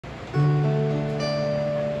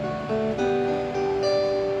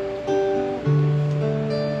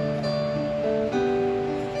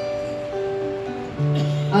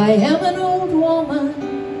I am an old woman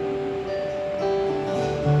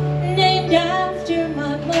named after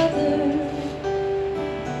my mother.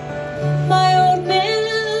 My old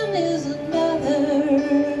man is another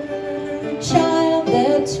child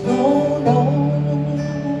that's grown old.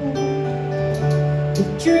 The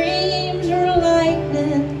dreams were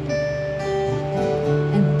lightning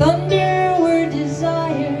and thunder were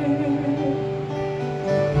desire.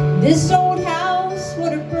 This old house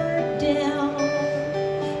would have burned down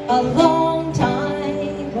a long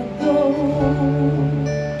time ago.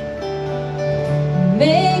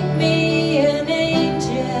 Make me an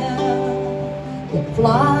angel that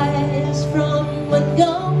flies from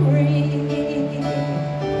Montgomery.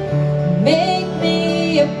 Make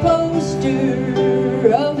me a poster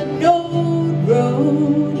of an old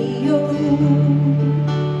rodeo.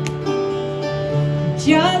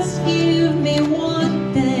 Just give me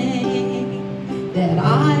one thing that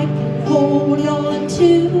I can hold on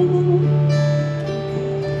to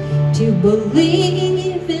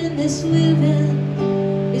believe in this living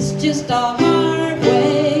is just a hard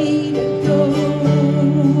way to go.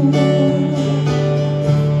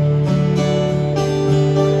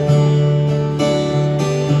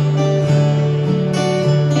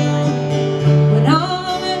 When I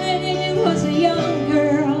was a young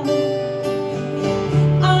girl,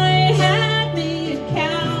 I had me a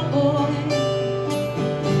cowboy.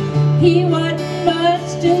 He wasn't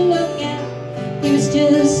much to look at, he was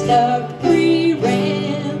just a free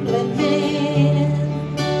rambling man.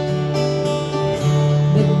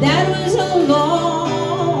 But that was a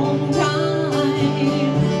long time,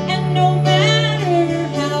 and no matter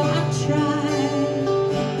how I tried,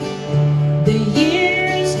 the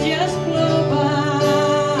years just blow by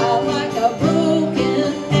like a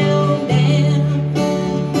broken down dam.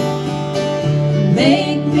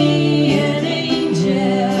 Make me an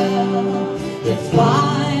angel that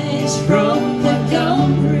flies from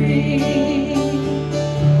Montgomery.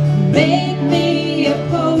 Make me a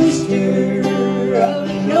poster of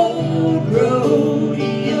an old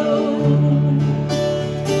rodeo.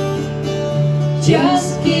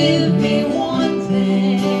 Just give me one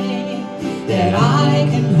thing that I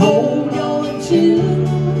can hold on to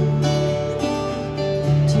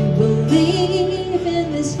believe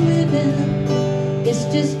in this living. It's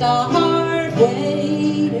just a hard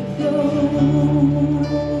way to go.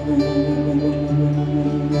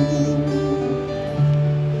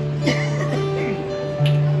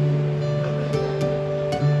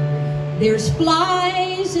 There's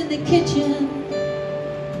flies in the kitchen,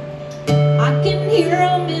 I can hear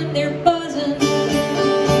them in their buzzing,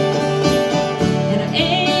 and I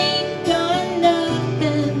ain't done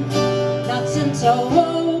nothing, not since I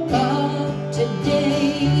woke up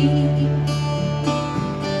today.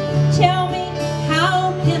 Tell me,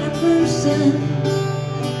 how can a person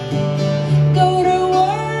go to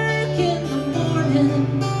work in the morning,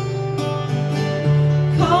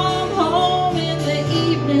 come home in the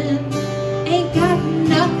evening, ain't got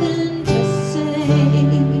nothing to say?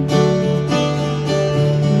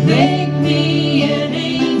 Make me an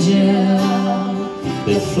angel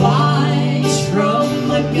that flies from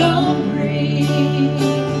Montgomery.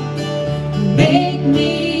 Make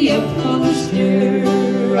me a poster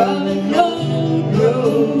of an old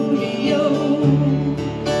rodeo.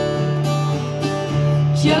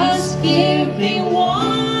 Just give me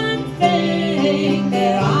one thing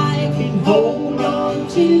that I can hold on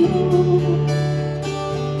to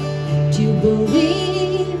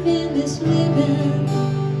believe in this living.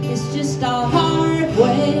 It's just a hard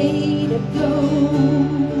way to go.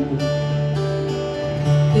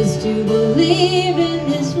 'Cause to believe in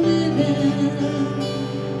this living,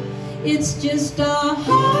 it's just a hard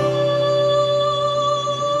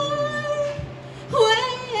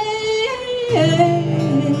way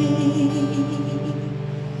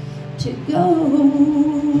to go.